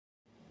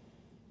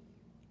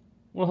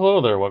Well,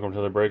 hello there. Welcome to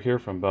the break here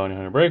from Bounty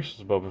Hunter Breaks. This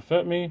is Boba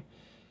Fett me,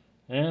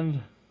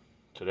 and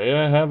today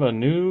I have a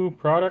new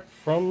product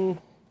from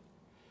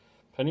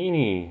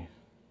Panini.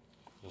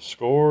 The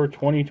Score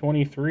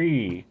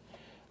 2023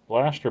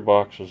 blaster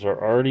boxes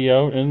are already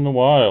out in the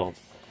wild.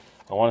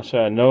 I want to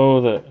say I know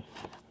that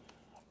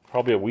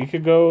probably a week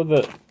ago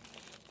that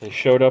they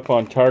showed up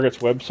on Target's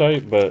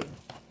website, but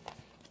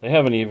they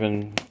haven't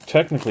even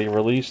technically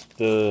released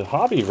the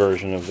hobby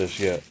version of this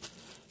yet.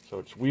 So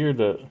it's weird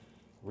that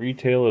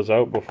retail is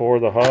out before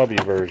the hobby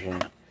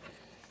version.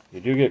 You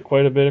do get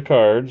quite a bit of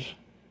cards.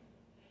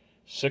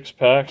 6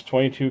 packs,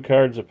 22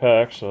 cards a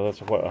pack, so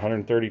that's what,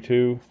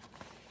 132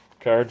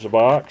 cards a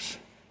box.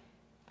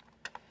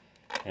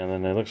 And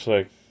then it looks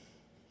like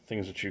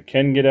things that you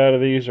can get out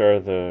of these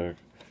are the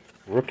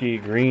rookie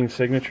green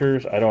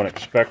signatures. I don't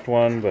expect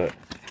one, but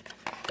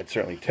I'd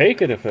certainly take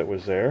it if it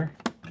was there.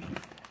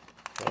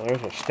 So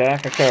there's a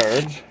stack of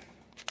cards.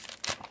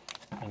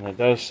 And it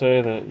does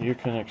say that you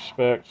can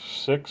expect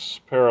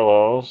 6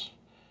 parallels,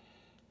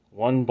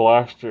 1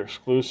 blaster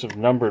exclusive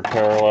numbered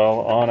parallel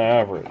on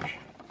average.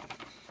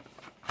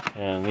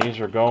 And these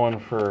are going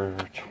for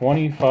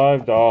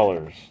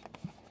 $25.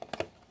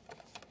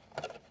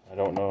 I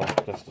don't know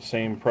if that's the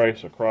same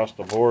price across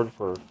the board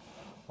for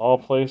all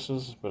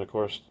places, but of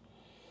course,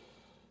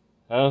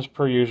 as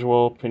per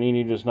usual,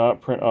 Panini does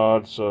not print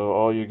odds, so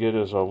all you get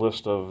is a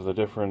list of the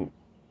different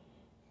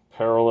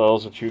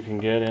parallels that you can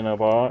get in a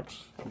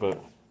box,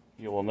 but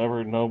you will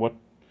never know what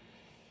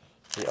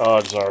the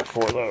odds are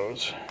for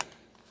those.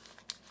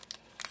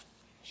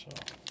 So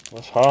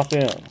let's hop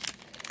in.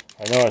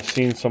 I know I've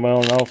seen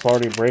someone else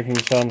already breaking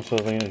some, so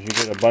then you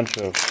get a bunch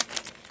of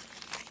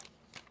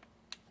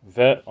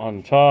vet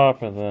on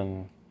top, and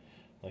then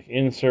like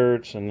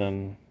inserts, and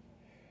then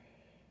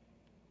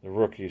the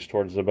rookies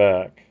towards the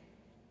back.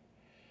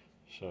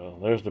 So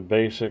there's the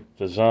basic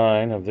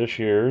design of this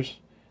year's.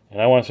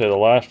 And I want to say the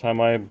last time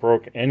I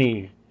broke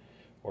any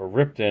or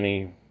ripped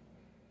any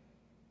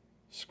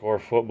Score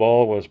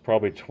football was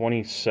probably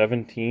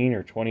 2017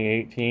 or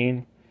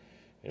 2018.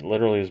 It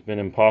literally has been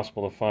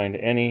impossible to find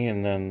any,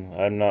 and then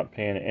I'm not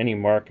paying any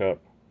markup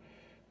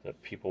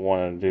that people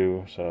want to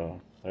do. So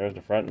there's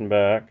the front and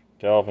back.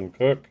 Dalvin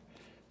Cook,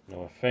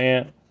 Noah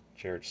Fant,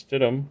 Jared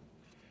Stidham,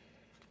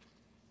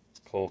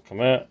 Cole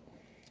Kmet,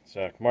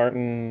 Zach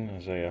Martin,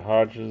 Isaiah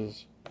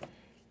Hodges,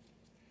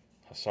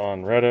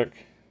 Hassan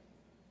Reddick,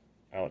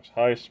 Alex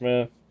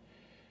Highsmith.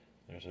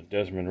 There's a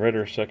Desmond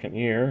Ridder second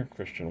year,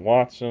 Christian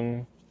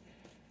Watson,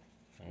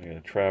 and we got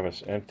a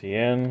Travis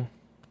Etienne,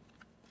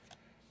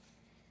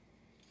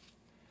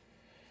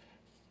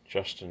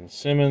 Justin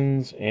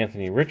Simmons,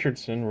 Anthony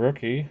Richardson,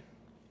 rookie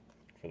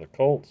for the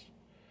Colts,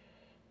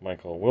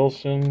 Michael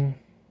Wilson,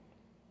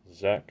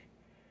 Zach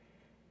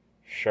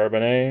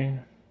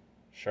Charbonnet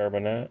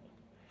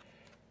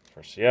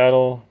for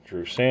Seattle,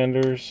 Drew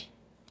Sanders,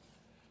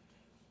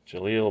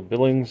 Jaleel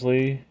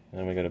Billingsley, and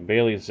then we got a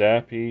Bailey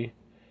Zappi,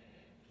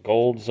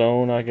 Gold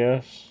Zone, I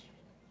guess.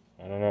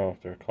 I don't know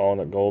if they're calling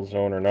it Gold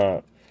Zone or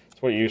not.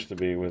 It's what it used to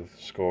be with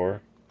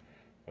Score,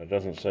 but it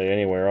doesn't say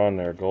anywhere on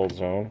there Gold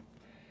Zone.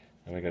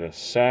 And we got a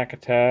Sack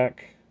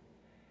Attack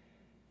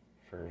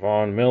for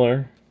Von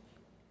Miller.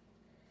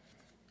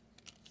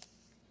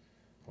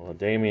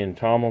 Damian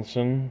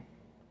Tomlinson,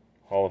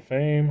 Hall of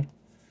Fame.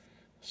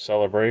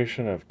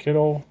 Celebration of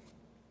Kittle.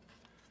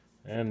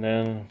 And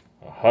then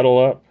a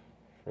Huddle Up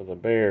for the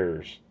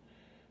Bears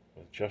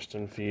with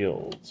Justin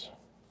Fields.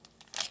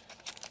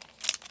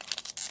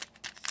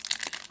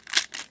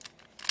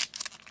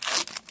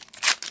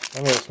 I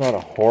mean, it's not a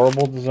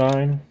horrible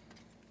design.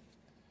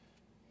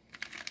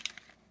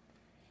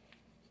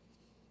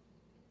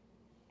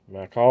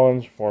 Mac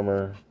Hollins,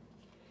 former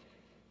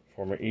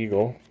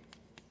Eagle.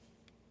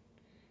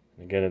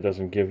 Again, it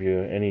doesn't give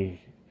you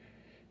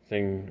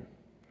anything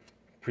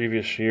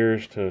previous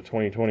years to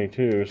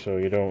 2022, so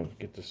you don't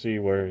get to see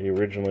where he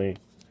originally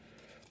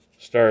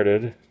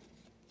started.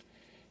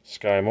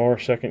 Sky Moore,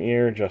 second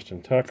year.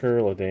 Justin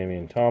Tucker,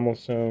 LaDainian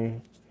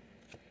Tomlinson.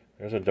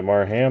 There's a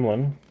DeMar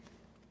Hamlin.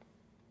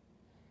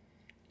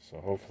 So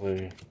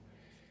hopefully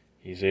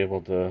he's able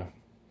to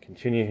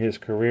continue his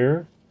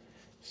career.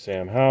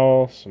 Sam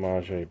Howell,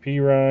 Samaje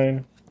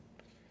Perine.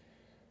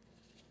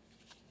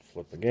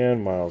 Flip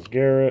again, Myles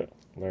Garrett,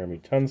 Laramie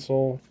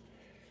Tunsil,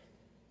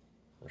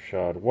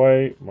 Rashad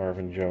White,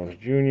 Marvin Jones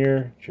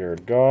Jr.,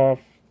 Jared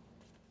Goff.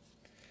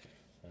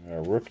 And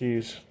our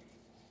rookies,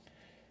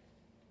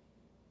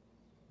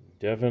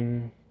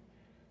 Devin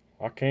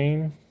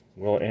Hawkane,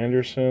 Will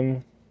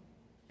Anderson,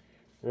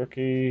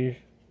 rookie,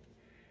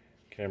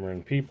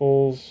 Cameron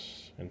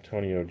Peoples,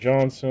 Antonio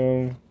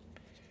Johnson,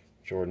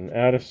 Jordan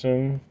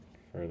Addison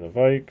for the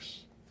Vikes.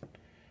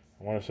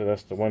 I want to say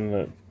that's the one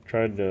that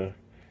tried to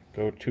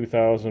go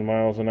 2,000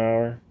 miles an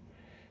hour.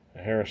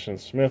 Harrison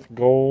Smith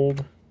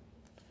Gold.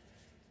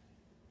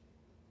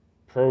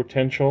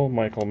 Potential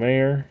Michael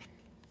Mayer.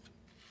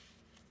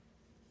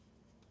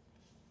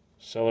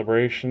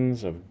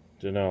 Celebrations of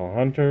Danielle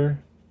Hunter.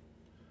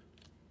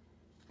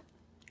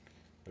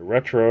 The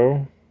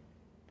Retro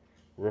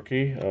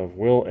rookie of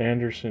Will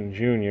Anderson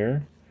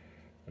Jr.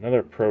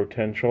 Another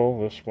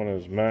potential. This one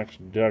is Max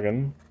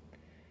Duggan.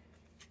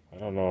 I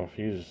don't know if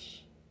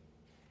he's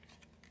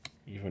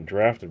even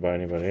drafted by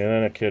anybody. And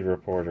then a kid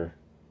reporter.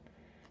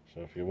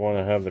 So if you want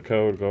to have the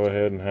code, go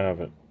ahead and have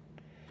it.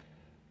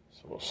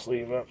 So we'll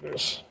sleeve up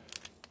this.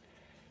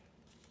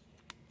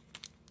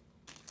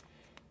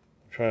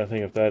 I'm trying to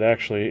think if that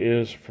actually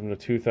is from the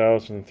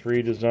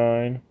 2003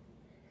 design.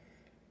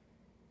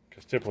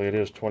 Because typically it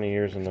is 20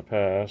 years in the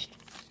past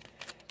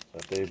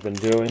that they've been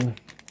doing.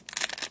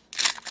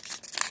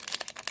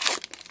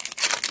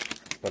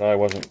 But I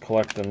wasn't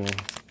collecting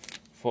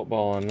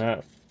football in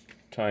that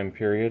time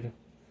period.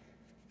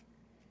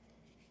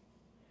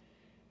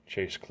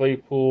 Chase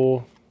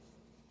Claypool.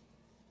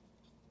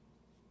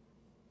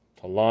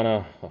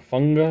 Talana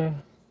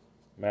Hafunga.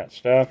 Matt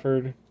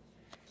Stafford.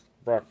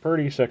 Brock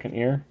Purdy, second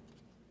year.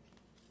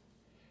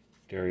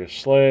 Darius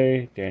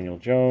Slay. Daniel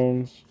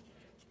Jones.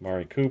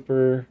 Amari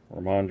Cooper.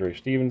 Ramondre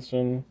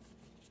Stevenson.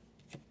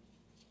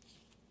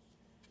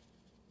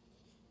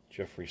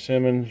 Jeffrey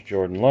Simmons.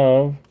 Jordan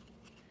Love.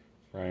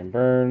 Brian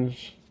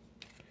Burns.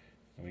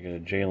 And we get a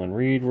Jalen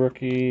Reed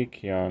rookie.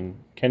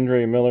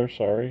 Kendre Miller,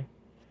 sorry.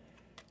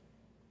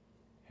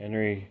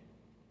 Henry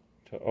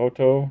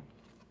To'oto.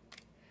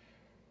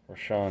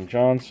 Rashawn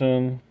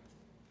Johnson.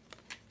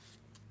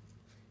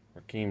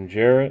 Raheem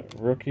Jarrett,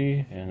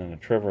 rookie. And then a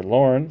Trevor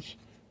Lawrence.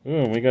 Ooh,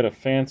 and we got a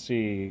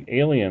fancy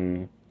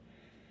alien.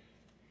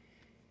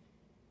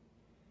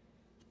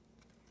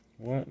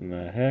 What in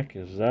the heck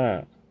is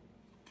that?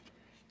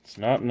 It's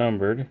not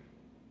numbered.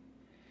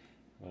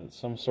 But it's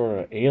some sort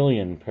of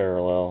alien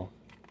parallel.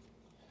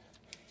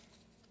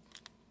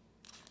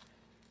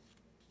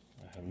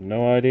 I have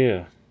no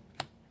idea.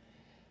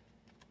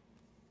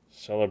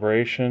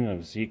 Celebration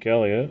of Zeke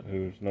Elliott,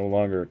 who's no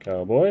longer a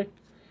Cowboy.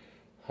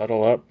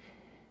 Huddle up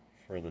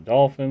for the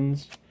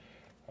Dolphins.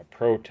 A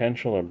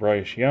potential of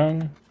Bryce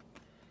Young.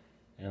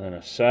 And then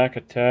a sack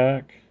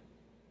attack.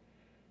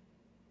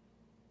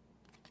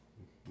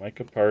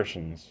 Micah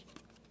Parsons.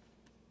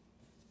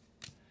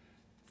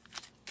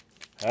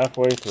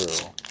 Halfway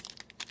through.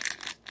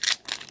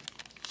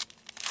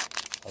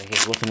 I was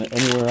just looking at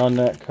anywhere on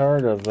that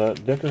card of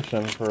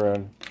Dickerson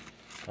for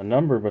a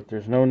number, but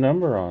there's no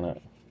number on it.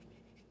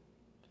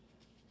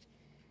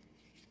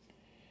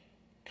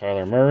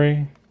 Kyler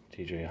Murray,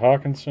 TJ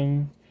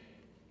Hawkinson,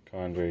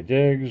 Condre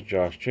Diggs,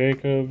 Josh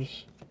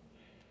Jacobs,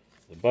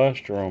 the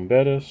Bus, Jerome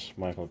Bettis,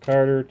 Michael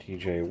Carter,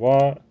 TJ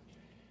Watt,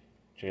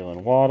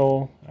 Jalen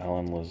Waddle,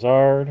 Alan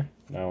Lazard,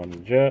 now in the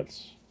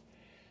Jets,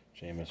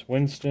 Jameis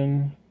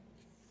Winston,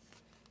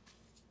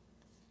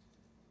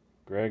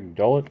 Greg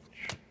Dulcich,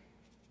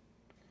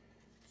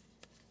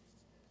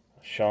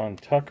 Sean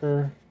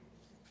Tucker,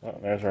 oh,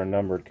 there's our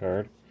numbered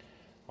card,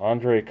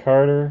 Andre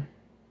Carter,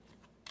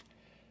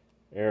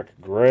 Eric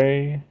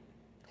Gray,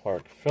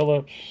 Clark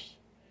Phillips,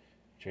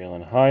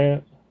 Jalen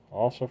Hyatt,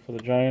 also for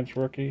the Giants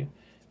rookie,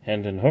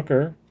 Hendon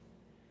Hooker,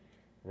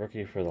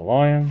 rookie for the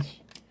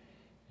Lions,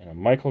 and a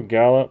Michael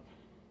Gallup,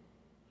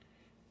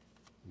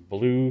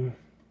 Blue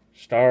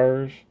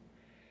Stars,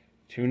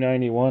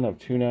 291 of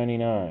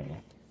 299.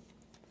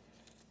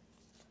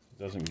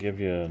 Doesn't give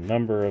you a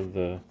number of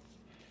the,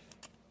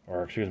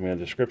 or excuse me, a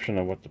description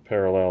of what the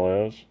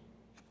parallel is.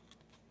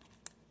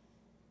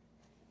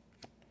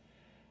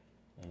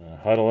 And a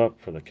huddle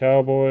up for the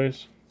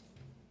Cowboys.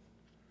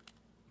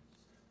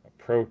 A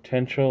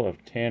potential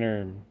of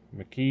Tanner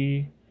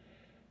McKee,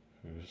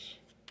 who's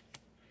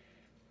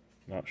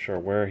not sure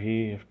where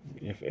he,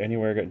 if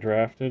anywhere, got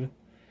drafted.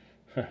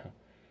 A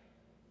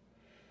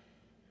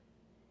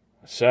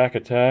sack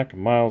attack,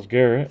 Myles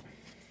Garrett.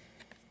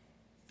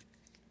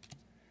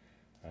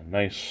 A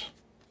nice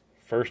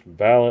first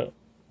ballot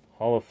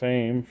Hall of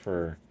Fame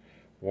for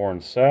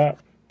Warren Sapp.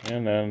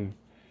 And then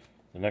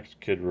the next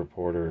kid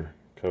reporter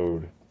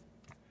code.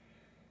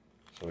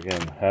 So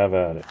again, have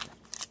at it.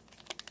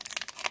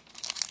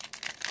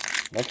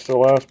 Next to the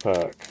last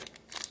pack.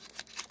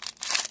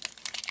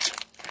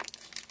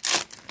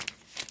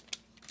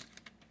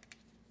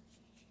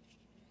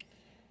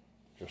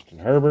 Justin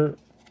Herbert,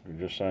 who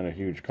just signed a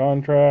huge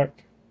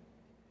contract.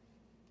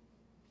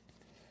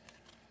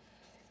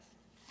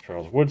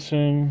 Charles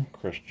Woodson,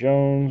 Chris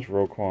Jones,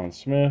 Roquan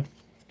Smith,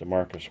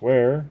 DeMarcus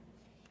Ware,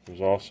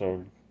 who's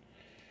also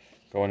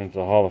going into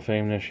the Hall of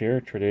Fame this year.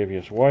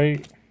 Tre'Davious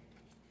White,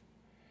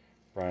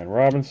 Brian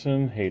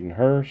Robinson, Hayden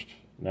Hurst,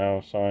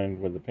 now signed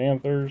with the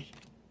Panthers.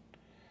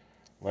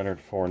 Leonard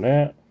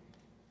Fournette.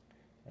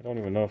 I don't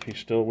even know if he's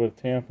still with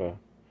Tampa.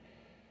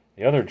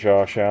 The other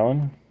Josh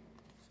Allen.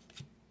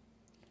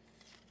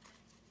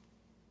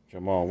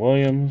 Jamal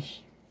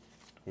Williams,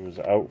 who's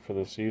out for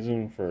the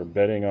season for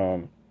betting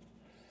on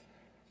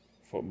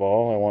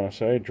football, I want to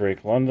say.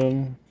 Drake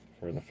London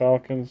for the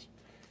Falcons.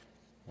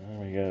 And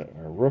we got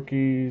our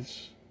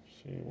rookies.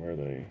 Let's see where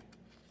they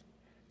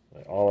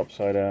all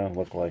upside down,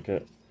 look like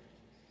it.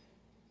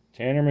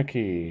 Tanner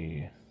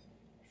McKee,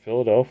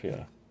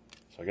 Philadelphia.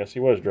 So I guess he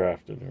was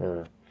drafted,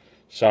 or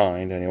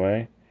signed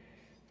anyway.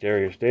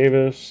 Darius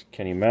Davis,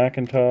 Kenny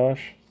McIntosh,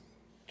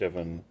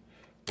 Devin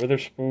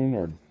Witherspoon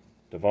or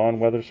Devon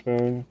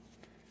Witherspoon,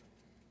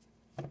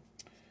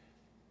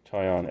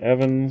 Tyon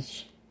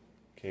Evans,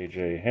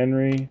 KJ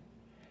Henry,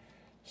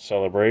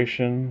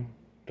 Celebration,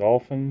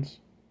 Dolphins,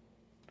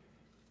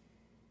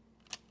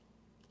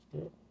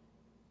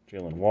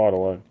 Jalen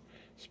Waddle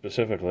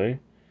specifically,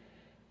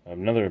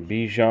 another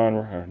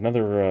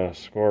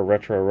score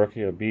retro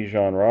rookie of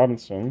Bijan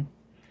Robinson,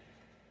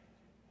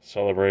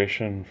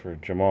 Celebration for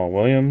Jamal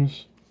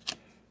Williams,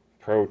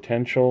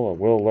 Potential of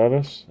Will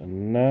Levis,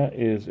 and that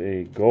is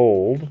a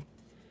gold.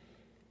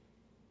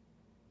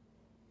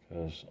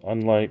 Because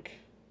unlike,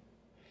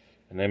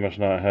 and they must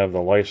not have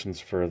the license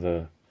for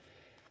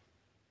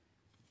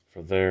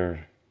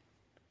their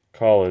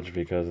college,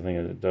 because I think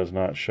it does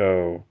not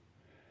show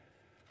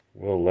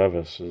Will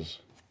Levis's.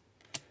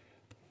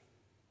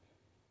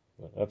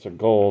 But that's a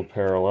gold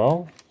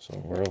parallel, so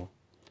we'll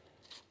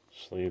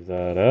sleeve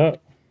that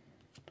up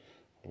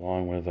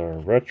along with our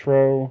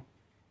retro.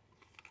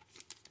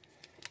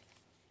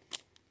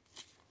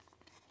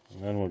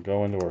 And then we'll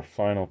go into our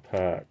final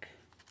pack.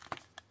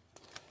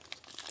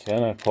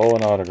 Can I pull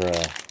an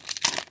autograph?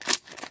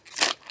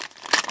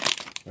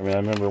 I mean, I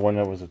remember when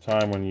there was a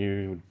time when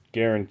you would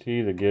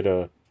guarantee to get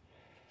a,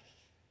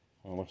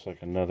 well, looks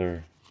like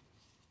another,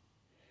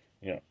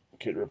 yeah,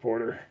 kid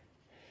reporter.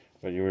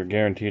 But you were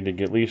guaranteed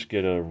to at least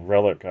get a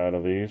relic out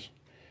of these.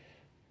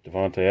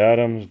 Devontae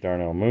Adams,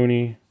 Darnell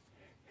Mooney,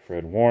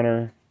 Fred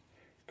Warner,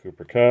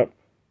 Cooper Kupp,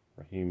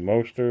 Raheem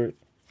Mostert,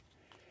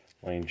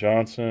 Lane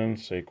Johnson,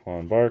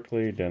 Saquon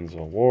Barkley,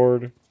 Denzel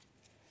Ward.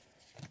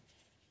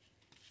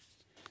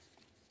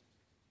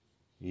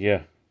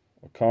 Yeah,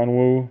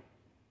 Okonwu,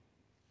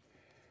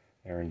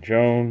 Aaron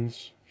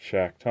Jones,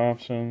 Shaq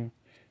Thompson,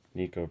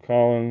 Nico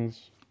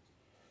Collins.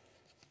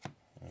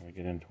 And we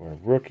get into our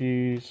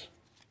rookies.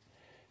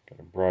 Got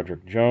a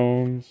Broderick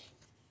Jones,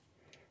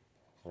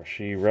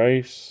 Rashee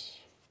Rice,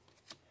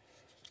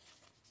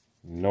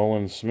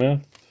 Nolan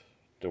Smith,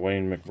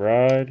 Dwayne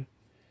McBride,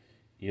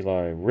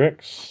 Eli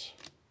Ricks,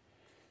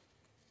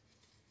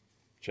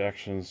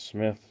 Jackson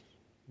Smith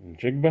and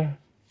Jigba,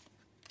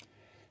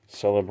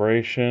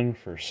 Celebration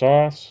for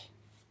Sauce,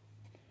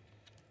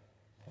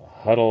 a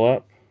Huddle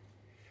Up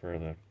for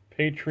the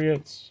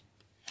Patriots,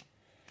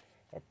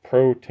 a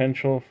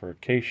Potential for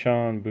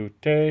Kayshon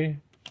Boutte.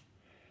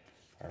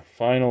 Our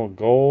final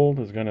gold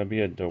is going to be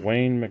a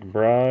Dwayne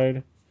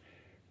McBride,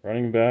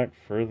 running back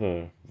for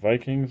the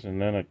Vikings,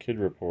 and then a kid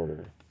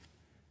reporter.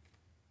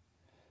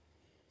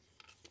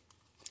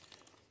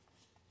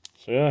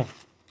 So yeah,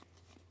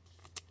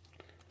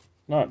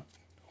 not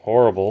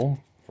horrible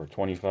for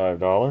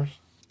 $25,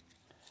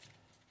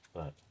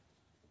 but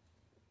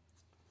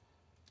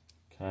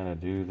kind of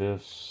do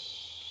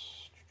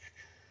this.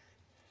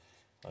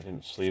 I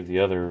didn't sleeve the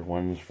other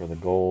ones for the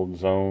gold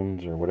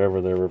zones or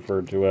whatever they're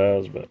referred to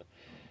as, but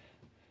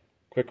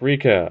quick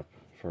recap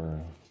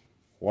for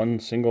one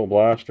single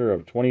blaster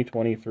of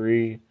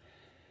 2023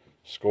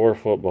 Score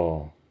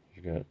Football.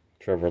 You got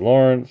Trevor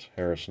Lawrence,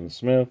 Harrison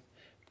Smith,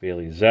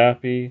 Bailey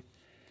Zappi,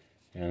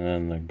 and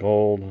then the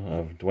gold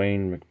of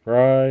Dwayne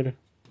McBride.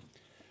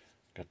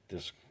 Got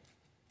this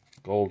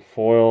gold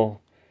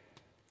foil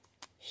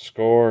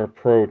Score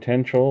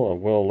Potential of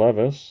Will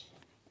Levis.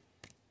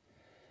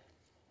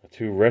 The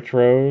two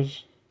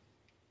retros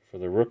for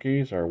the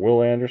rookies are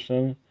Will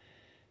Anderson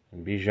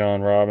and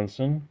Bijan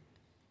Robinson.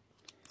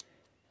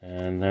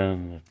 And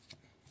then the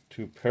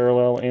two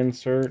parallel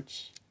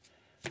inserts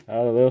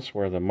out of this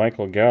were the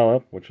Michael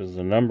Gallup, which is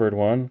the numbered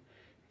one,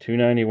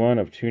 291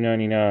 of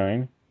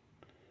 299.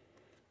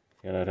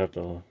 And I'd have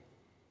to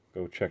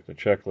go check the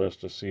checklist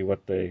to see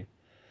what they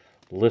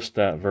list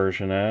that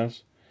version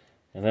as.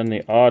 And then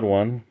the odd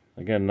one,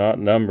 again not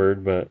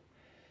numbered, but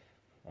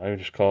I would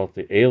just call it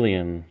the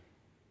Alien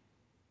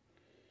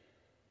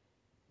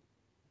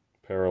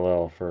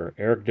parallel for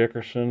Eric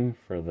Dickerson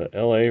for the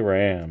LA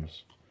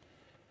Rams.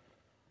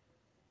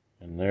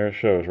 And there it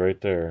shows right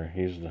there.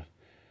 He's the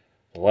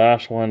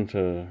last one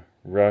to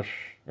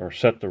rush or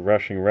set the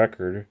rushing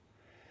record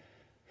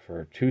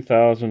for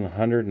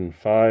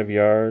 2,105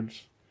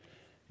 yards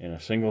in a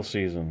single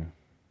season.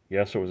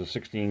 Yes, it was a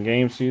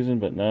 16-game season,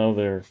 but now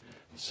they're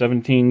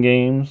 17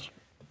 games,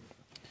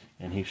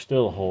 and he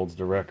still holds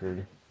the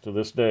record to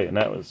this day, and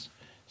that was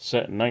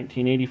set in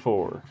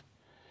 1984.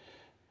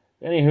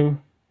 Anywho,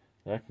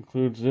 that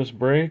concludes this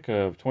break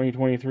of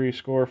 2023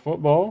 Score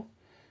Football.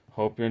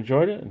 Hope you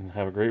enjoyed it, and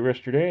have a great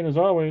rest of your day, and as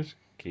always,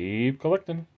 keep collecting.